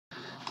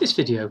This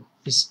video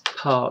is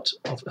part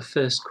of a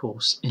first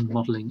course in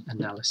modelling,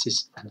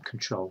 analysis and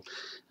control,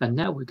 and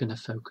now we're going to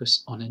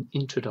focus on an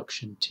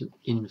introduction to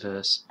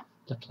inverse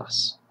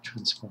Laplace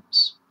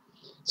transforms.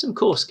 Some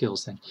core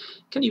skills then.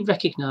 Can you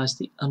recognise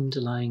the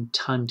underlying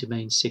time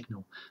domain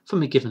signal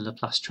from a given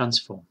Laplace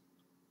transform?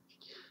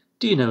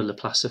 Do you know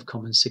Laplace of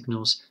common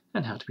signals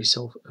and how do we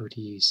solve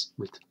ODEs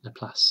with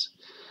Laplace?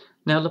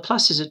 Now,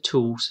 Laplace is a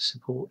tool to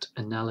support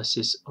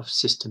analysis of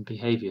system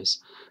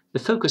behaviours. The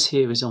focus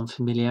here is on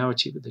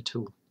familiarity with the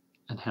tool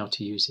and how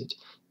to use it.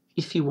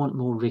 If you want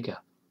more rigour,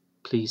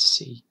 please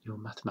see your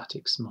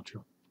mathematics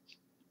module.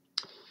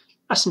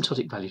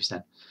 Asymptotic values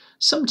then.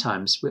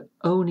 Sometimes we're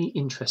only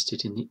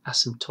interested in the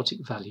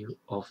asymptotic value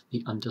of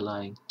the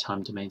underlying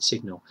time domain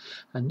signal,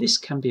 and this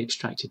can be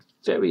extracted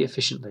very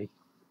efficiently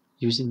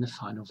using the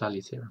final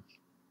value theorem.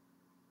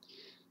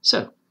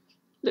 So,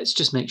 let's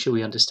just make sure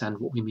we understand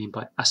what we mean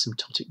by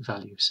asymptotic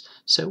values.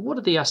 So what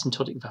are the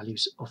asymptotic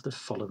values of the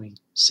following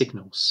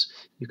signals?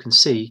 You can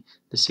see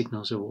the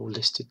signals are all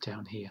listed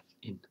down here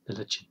in the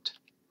legend.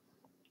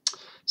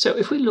 So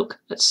if we look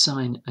at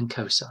sine and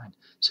cosine,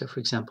 so for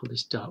example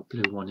this dark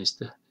blue one is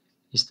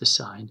the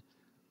sine,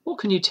 what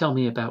can you tell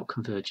me about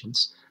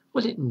convergence?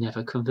 Well, it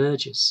never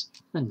converges,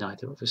 and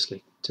neither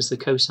obviously does the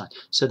cosine.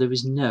 So there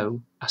is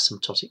no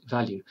asymptotic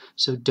value,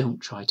 so don't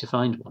try to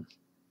find one.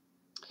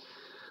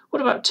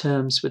 What about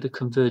terms with a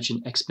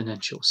convergent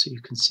exponential? So you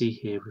can see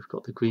here we've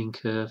got the green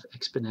curve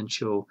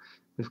exponential,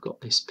 we've got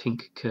this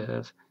pink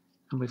curve,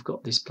 and we've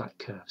got this black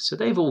curve. So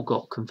they've all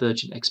got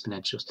convergent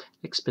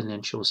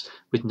exponentials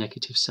with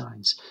negative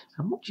signs.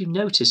 And what you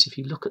notice if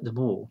you look at them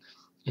all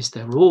is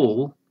they're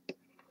all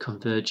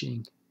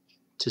converging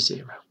to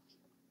zero.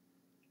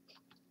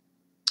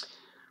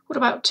 What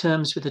about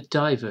terms with a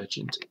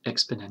divergent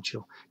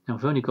exponential? Now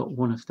we've only got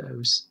one of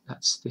those,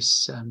 that's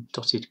this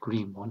dotted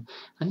green one,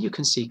 and you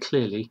can see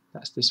clearly,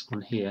 that's this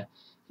one here,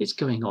 it's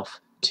going off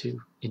to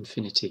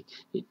infinity.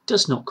 It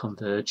does not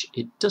converge,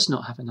 it does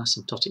not have an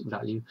asymptotic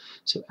value,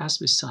 so as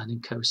with sine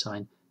and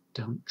cosine,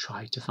 don't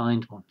try to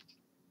find one.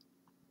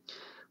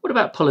 What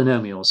about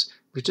polynomials?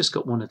 We've just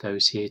got one of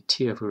those here,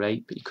 t over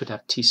 8, but you could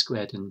have t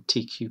squared and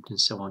t cubed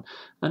and so on,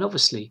 and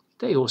obviously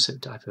they also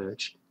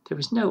diverge. There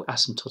is no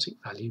asymptotic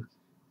value.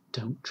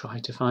 Don't try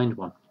to find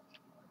one.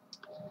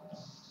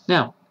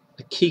 Now,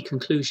 a key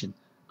conclusion,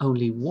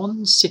 only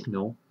one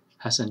signal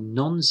has a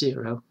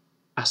non-zero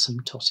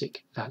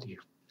asymptotic value.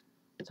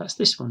 That's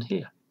this one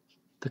here,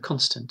 the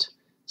constant.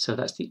 So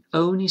that's the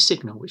only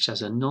signal which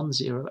has a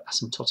non-zero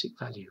asymptotic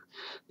value.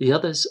 The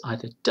others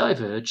either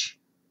diverge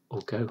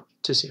or go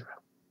to zero.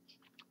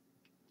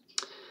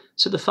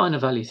 So the final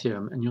value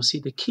theorem, and you'll see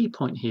the key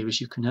point here is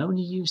you can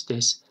only use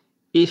this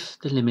if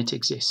the limit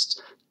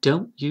exists.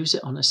 Don't use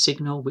it on a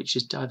signal which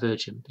is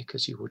divergent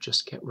because you will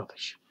just get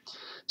rubbish.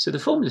 So the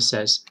formula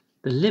says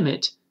the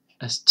limit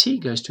as t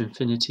goes to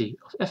infinity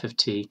of f of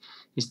t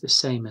is the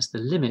same as the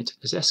limit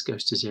as s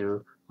goes to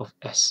 0 of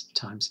s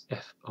times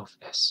f of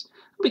s.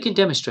 We can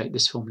demonstrate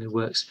this formula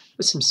works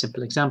with some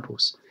simple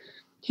examples.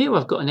 Here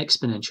I've got an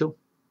exponential,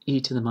 e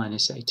to the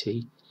minus at,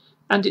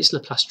 and its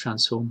Laplace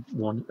transform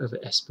 1 over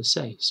s plus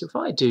a. So if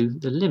I do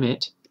the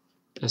limit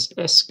as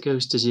s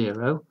goes to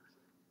 0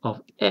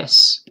 of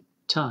s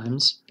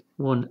times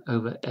 1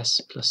 over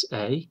s plus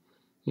a,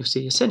 you'll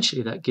see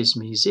essentially that gives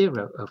me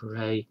 0 over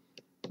a,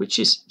 which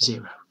is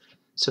 0.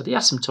 So the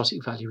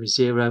asymptotic value is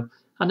 0,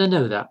 and I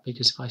know that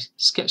because if I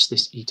sketch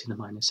this e to the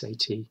minus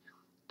at,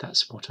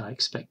 that's what I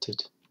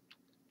expected.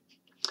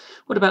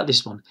 What about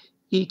this one?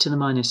 E to the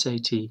minus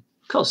at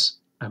cos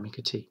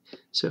omega t.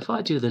 So if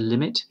I do the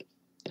limit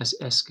as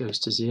s goes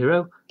to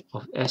 0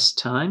 of s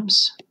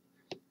times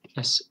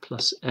s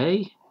plus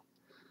a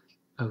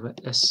over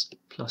s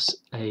plus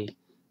a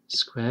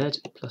squared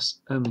plus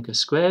omega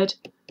squared,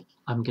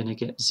 I'm going to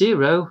get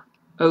 0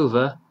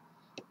 over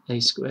a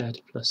squared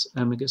plus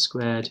omega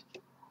squared,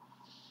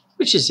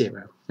 which is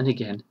 0. And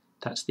again,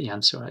 that's the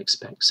answer I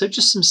expect. So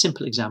just some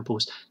simple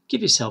examples.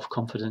 Give yourself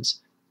confidence.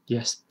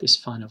 Yes, this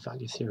final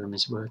value theorem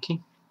is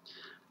working.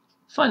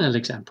 Final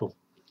example.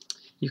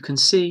 You can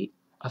see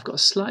I've got a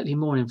slightly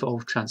more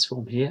involved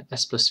transform here,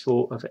 s plus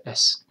 4 over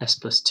s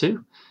plus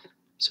 2.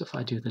 So if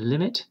I do the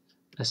limit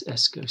as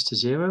s goes to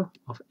 0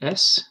 of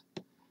s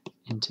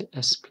into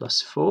s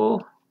plus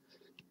 4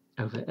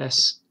 over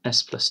s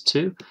plus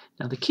 2.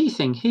 Now the key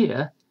thing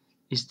here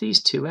is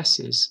these two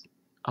s's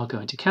are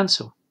going to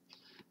cancel.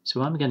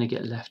 So I'm going to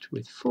get left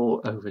with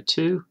 4 over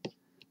 2,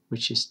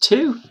 which is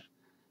 2.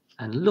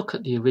 And look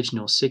at the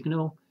original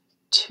signal,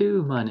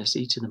 2 minus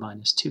e to the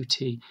minus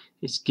 2t.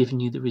 It's given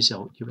you the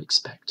result you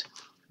expect.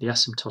 The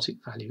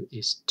asymptotic value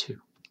is 2.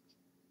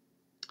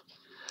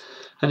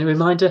 And a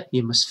reminder,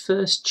 you must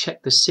first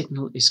check the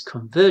signal is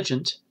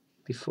convergent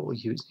before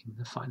using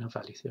the final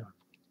value theorem.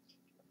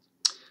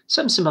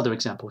 Some other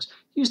examples.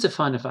 Use the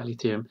final value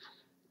theorem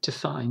to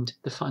find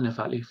the final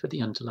value for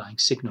the underlying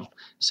signal.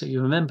 So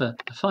you remember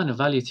the final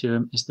value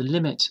theorem is the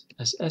limit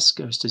as s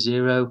goes to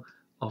 0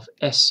 of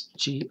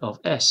sg of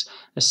s.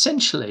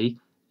 Essentially,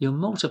 you're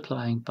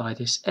multiplying by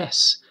this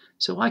s.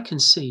 So I can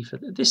see for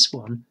this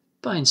one,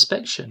 by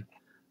inspection,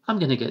 I'm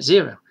going to get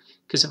 0,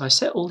 because if I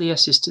set all the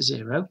s's to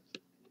 0,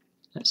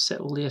 let's set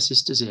all the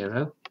s's to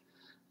 0,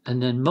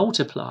 and then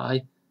multiply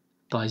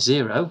by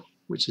 0,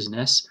 which is an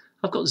s,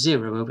 I've got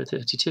 0 over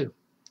 32.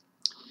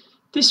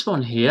 This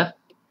one here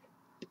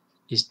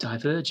is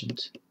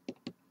divergent.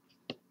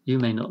 You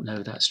may not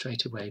know that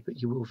straight away,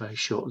 but you will very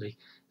shortly,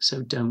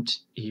 so don't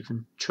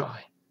even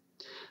try.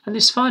 And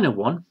this final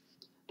one,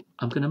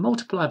 I'm going to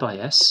multiply by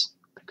s,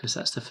 because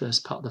that's the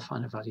first part of the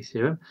final value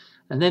theorem,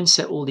 and then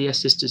set all the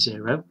s's to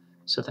 0,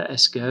 so that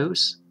s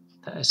goes,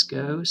 that s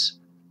goes,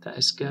 that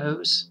s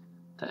goes,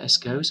 that s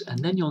goes, and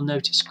then you'll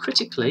notice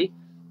critically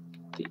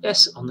the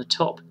s on the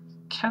top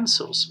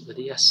cancels with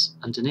the s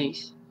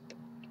underneath,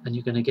 and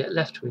you're going to get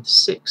left with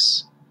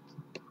 6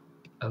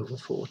 over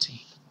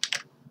 40.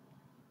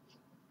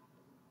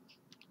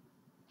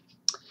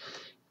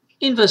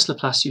 Inverse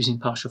Laplace using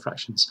partial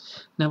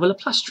fractions. Now, a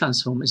Laplace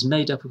transform is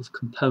made up of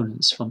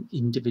components from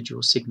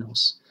individual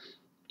signals.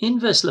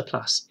 Inverse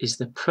Laplace is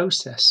the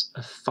process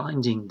of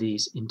finding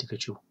these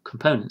individual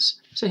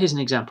components. So here's an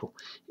example.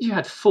 If you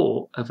had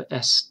 4 over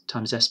s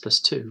times s plus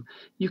 2,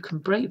 you can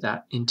break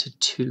that into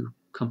 2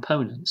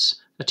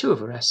 components, a 2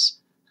 over s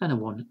and a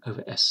 1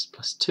 over s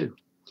plus 2.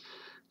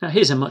 Now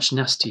here's a much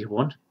nastier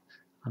one.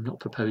 I'm not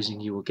proposing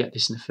you will get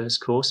this in the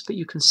first course, but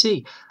you can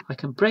see I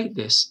can break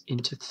this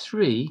into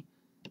 3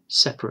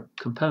 separate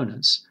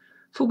components,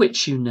 for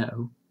which you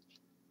know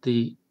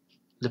the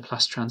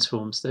Laplace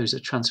transforms, those are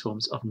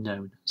transforms of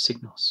known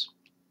signals.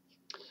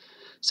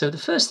 So the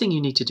first thing you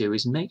need to do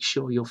is make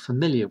sure you're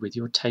familiar with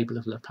your table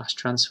of Laplace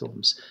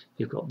transforms.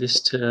 You've got this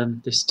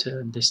term, this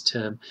term, this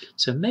term.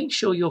 So make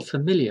sure you're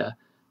familiar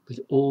with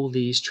all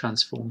these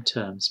transform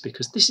terms,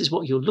 because this is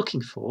what you're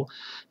looking for,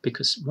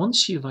 because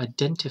once you've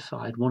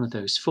identified one of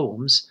those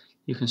forms,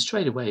 you can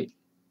straight away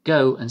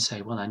go and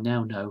say, well, I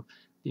now know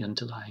the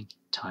underlying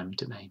time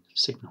domain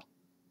signal.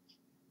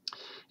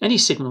 Any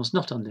signals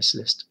not on this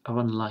list are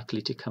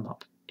unlikely to come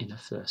up in a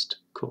first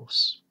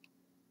course.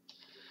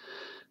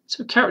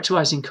 So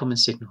characterizing common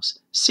signals.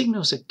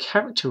 Signals are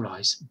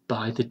characterized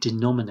by the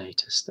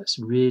denominators. That's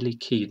really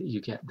key that you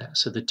get that.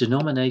 So the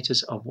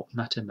denominators are what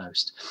matter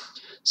most.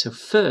 So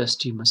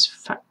first you must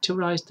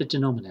factorize the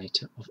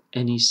denominator of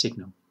any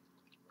signal.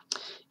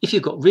 If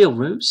you've got real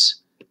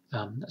roots,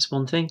 that's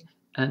one thing,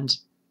 and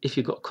if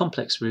you've got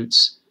complex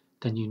roots,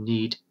 then you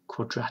need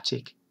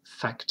quadratic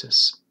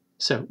factors.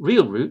 So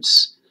real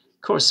roots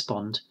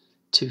correspond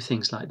to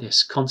things like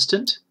this.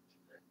 Constant,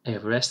 a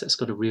over s, that's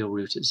got a real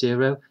root at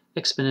 0.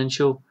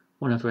 Exponential,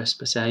 1 over s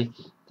plus a,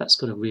 that's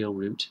got a real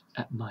root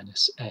at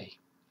minus a.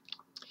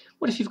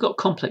 What if you've got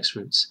complex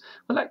roots?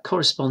 Well, that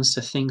corresponds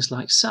to things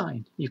like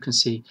sine. You can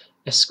see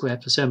s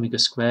squared plus omega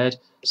squared,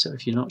 so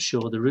if you're not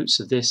sure, the roots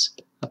of this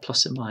are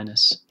plus or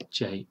minus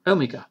j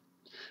omega.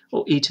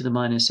 Or e to the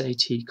minus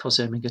at cos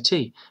omega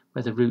t,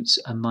 where the roots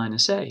are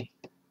minus a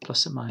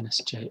plus or minus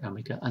j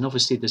omega. And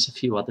obviously there's a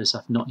few others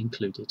I've not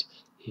included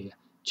here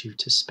due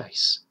to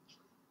space.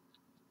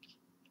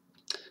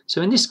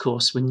 So in this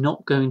course, we're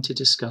not going to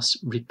discuss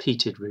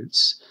repeated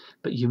roots,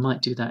 but you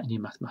might do that in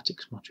your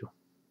mathematics module.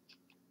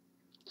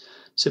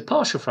 So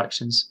partial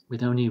fractions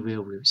with only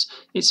real roots.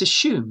 It's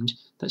assumed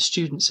that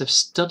students have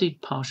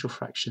studied partial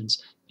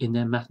fractions in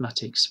their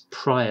mathematics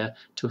prior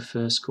to a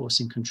first course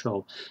in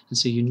control. And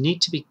so you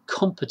need to be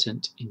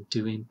competent in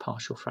doing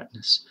partial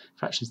fractions.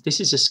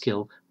 This is a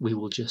skill we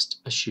will just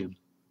assume.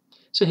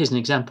 So here's an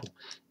example.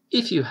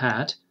 If you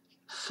had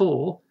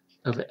 4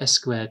 over s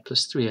squared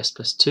plus 3s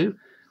plus 2,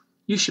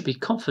 you should be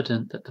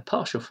confident that the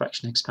partial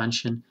fraction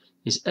expansion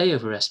is a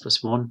over s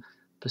plus 1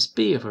 plus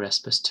b over s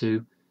plus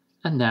 2,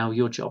 and now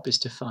your job is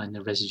to find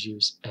the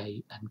residues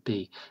a and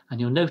b.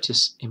 And you'll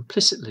notice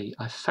implicitly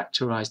I've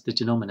factorized the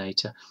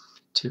denominator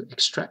to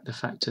extract the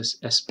factors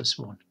s plus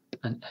 1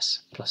 and s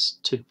plus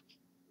 2.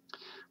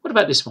 What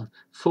about this one?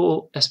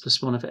 4s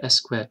plus 1 over s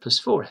squared plus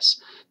 4s.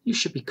 You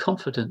should be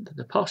confident that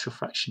the partial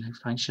fraction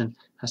expansion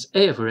has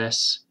a over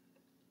s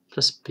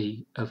plus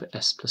b over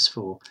s plus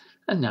 4.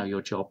 And now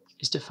your job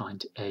is to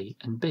find a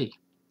and b.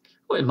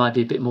 Or it might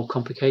be a bit more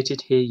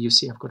complicated. Here you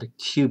see I've got a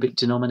cubic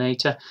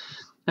denominator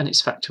and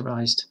it's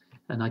factorized,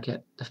 and I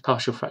get the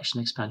partial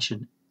fraction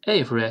expansion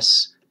a over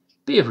s,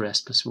 b over s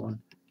plus 1,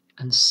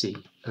 and c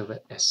over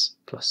s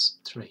plus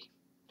 3.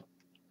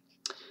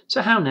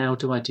 So how now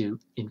do I do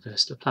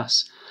inverse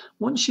Laplace?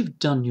 Once you've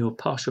done your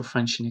partial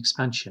fraction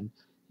expansion,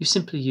 you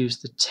simply use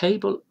the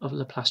table of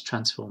Laplace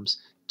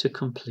transforms to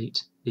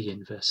complete the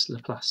inverse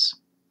Laplace.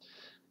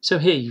 So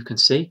here you can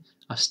see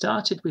I've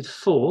started with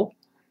 4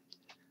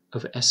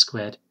 over s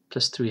squared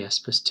plus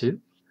 3s plus 2.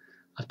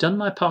 I've done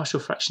my partial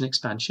fraction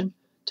expansion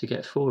to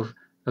get 4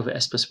 over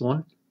s plus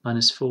 1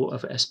 minus 4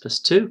 over s plus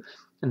 2,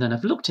 and then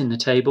I've looked in the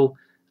table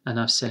and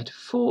I've said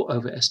 4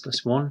 over s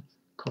plus 1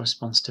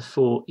 corresponds to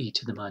 4 e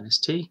to the minus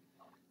t,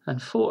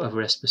 and 4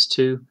 over s plus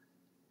 2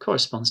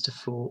 corresponds to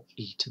 4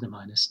 e to the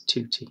minus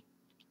 2t.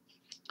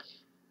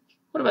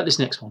 What about this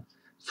next one?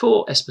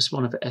 4s plus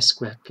 1 over s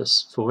squared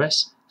plus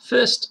 4s.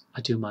 First, I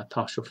do my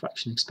partial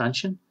fraction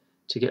expansion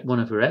to get 1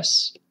 over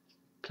s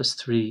plus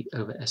 3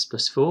 over s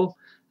plus 4,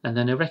 and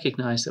then I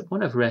recognise that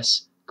 1 over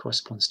s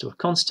corresponds to a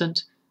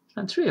constant,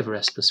 and 3 over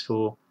s plus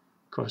 4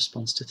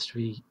 corresponds to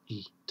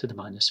 3e to the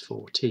minus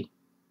 4t.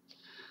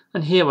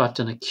 And here I've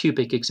done a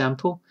cubic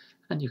example,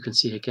 and you can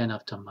see again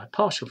I've done my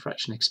partial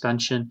fraction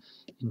expansion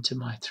into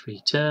my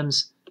 3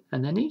 terms,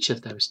 and then each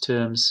of those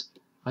terms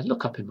I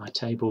look up in my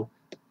table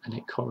and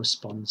it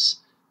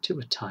corresponds to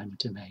a time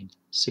domain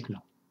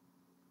signal.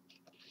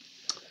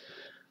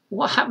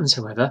 What happens,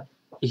 however,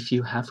 if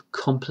you have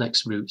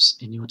complex roots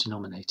in your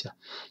denominator?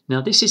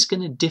 Now this is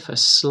going to differ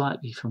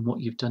slightly from what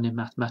you've done in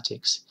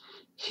mathematics.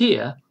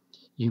 Here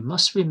you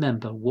must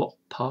remember what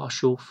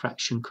partial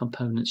fraction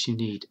components you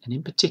need, and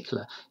in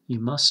particular you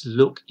must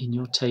look in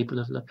your table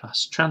of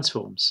Laplace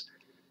transforms.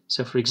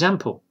 So for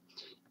example,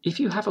 if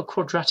you have a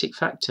quadratic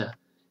factor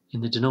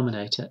in the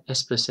denominator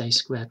s plus a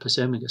squared plus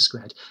omega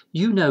squared,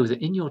 you know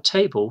that in your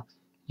table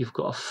you've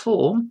got a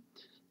form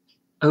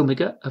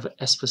omega over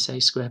s plus a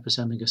squared plus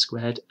omega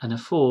squared and a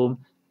form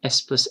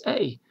s plus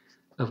a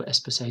over s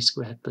plus a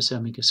squared plus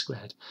omega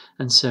squared.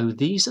 And so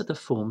these are the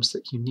forms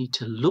that you need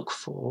to look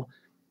for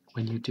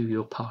when you do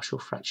your partial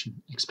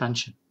fraction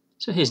expansion.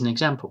 So here's an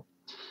example.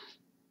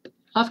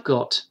 I've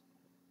got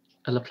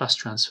a Laplace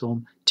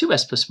transform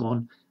 2s plus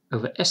 1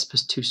 over s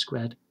plus 2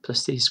 squared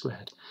plus c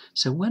squared.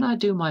 So when I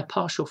do my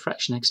partial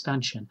fraction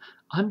expansion,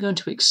 I'm going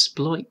to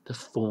exploit the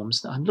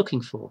forms that I'm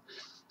looking for.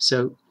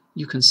 So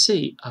you can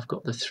see I've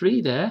got the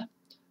 3 there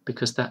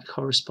because that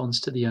corresponds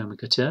to the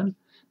omega term,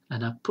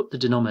 and I've put the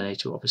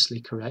denominator obviously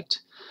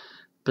correct.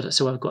 But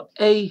so I've got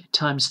a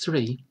times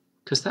 3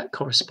 because that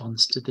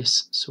corresponds to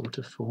this sort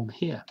of form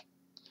here.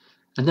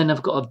 And then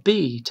I've got a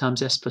b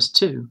times s plus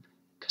 2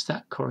 because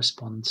that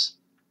corresponds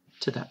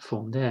to that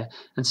form there.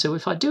 And so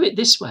if I do it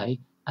this way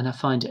and I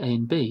find a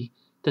and b,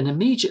 then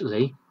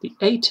immediately the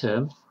a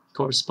term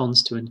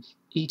corresponds to an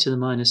e to the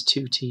minus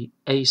 2t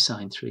a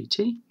sine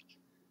 3t,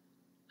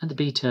 and the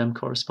b term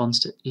corresponds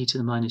to e to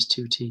the minus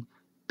 2t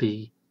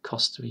b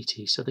cos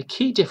 3t. So the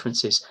key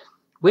difference is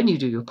when you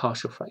do your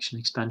partial fraction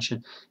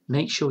expansion,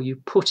 make sure you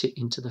put it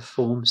into the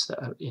forms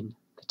that are in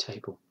the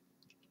table.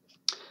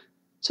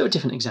 So a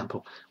different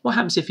example. What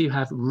happens if you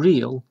have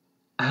real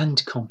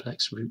and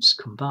complex roots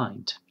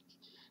combined?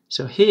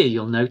 So here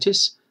you'll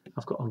notice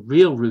I've got a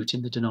real root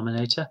in the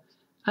denominator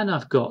and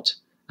I've got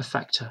a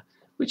factor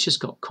which has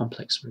got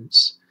complex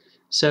roots.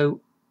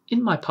 So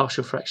in my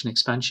partial fraction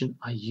expansion,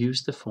 I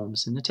use the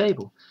forms in the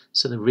table.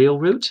 So the real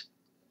root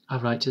I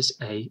write as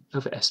a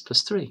over s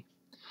plus 3.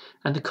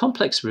 And the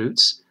complex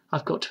roots,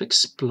 I've got to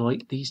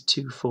exploit these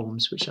 2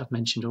 forms which I've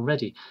mentioned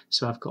already.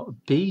 So I've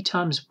got b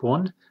times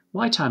 1,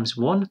 y times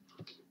 1,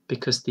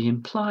 because the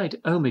implied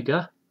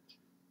omega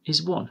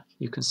is 1.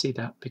 You can see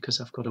that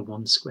because I've got a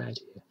 1 squared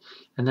here.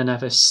 And then I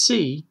have a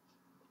c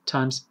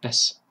times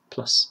s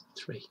plus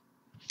 3.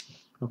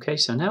 Okay,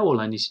 so now all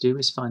I need to do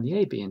is find the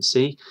a, b, and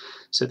c.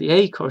 So the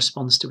a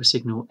corresponds to a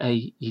signal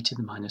a e to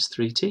the minus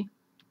 3t.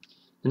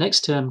 The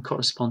next term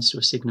corresponds to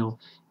a signal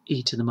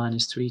e to the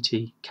minus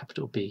 3t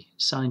capital B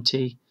sine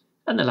t,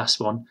 and the last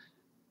one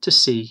to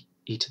c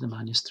e to the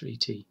minus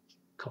 3t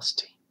cos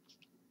t.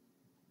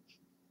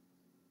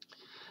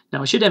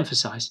 Now I should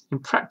emphasize, in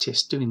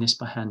practice doing this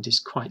by hand is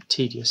quite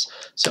tedious,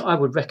 so I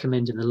would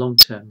recommend in the long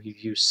term you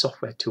use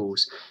software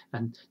tools,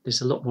 and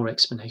there's a lot more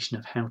explanation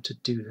of how to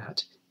do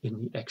that in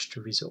the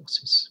extra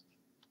resources.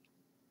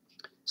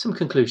 Some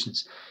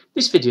conclusions.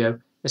 This video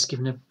has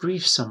given a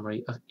brief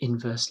summary of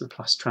inverse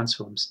Laplace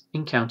transforms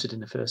encountered in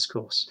the first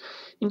course.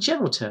 In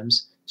general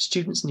terms,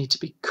 students need to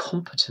be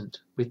competent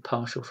with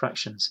partial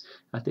fractions.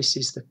 This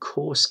is the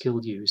core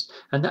skill used,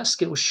 and that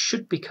skill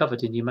should be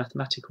covered in your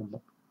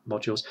mathematical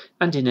modules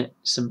and in it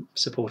some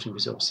supporting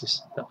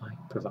resources that I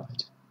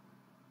provide.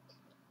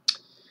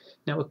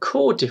 Now, a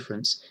core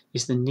difference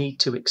is the need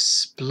to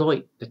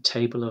exploit the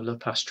table of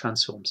Laplace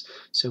transforms.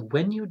 So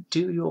when you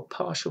do your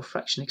partial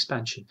fraction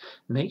expansion,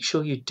 make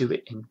sure you do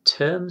it in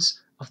terms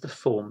of the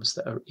forms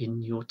that are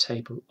in your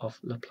table of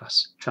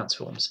Laplace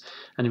transforms.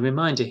 And a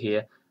reminder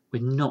here,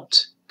 we're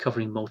not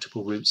covering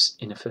multiple roots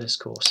in a first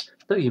course,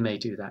 though you may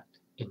do that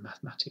in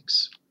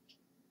mathematics.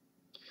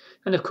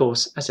 And of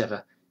course, as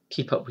ever,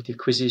 keep up with your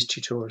quizzes,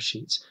 tutorial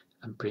sheets,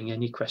 and bring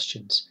any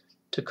questions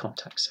to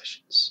contact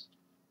sessions.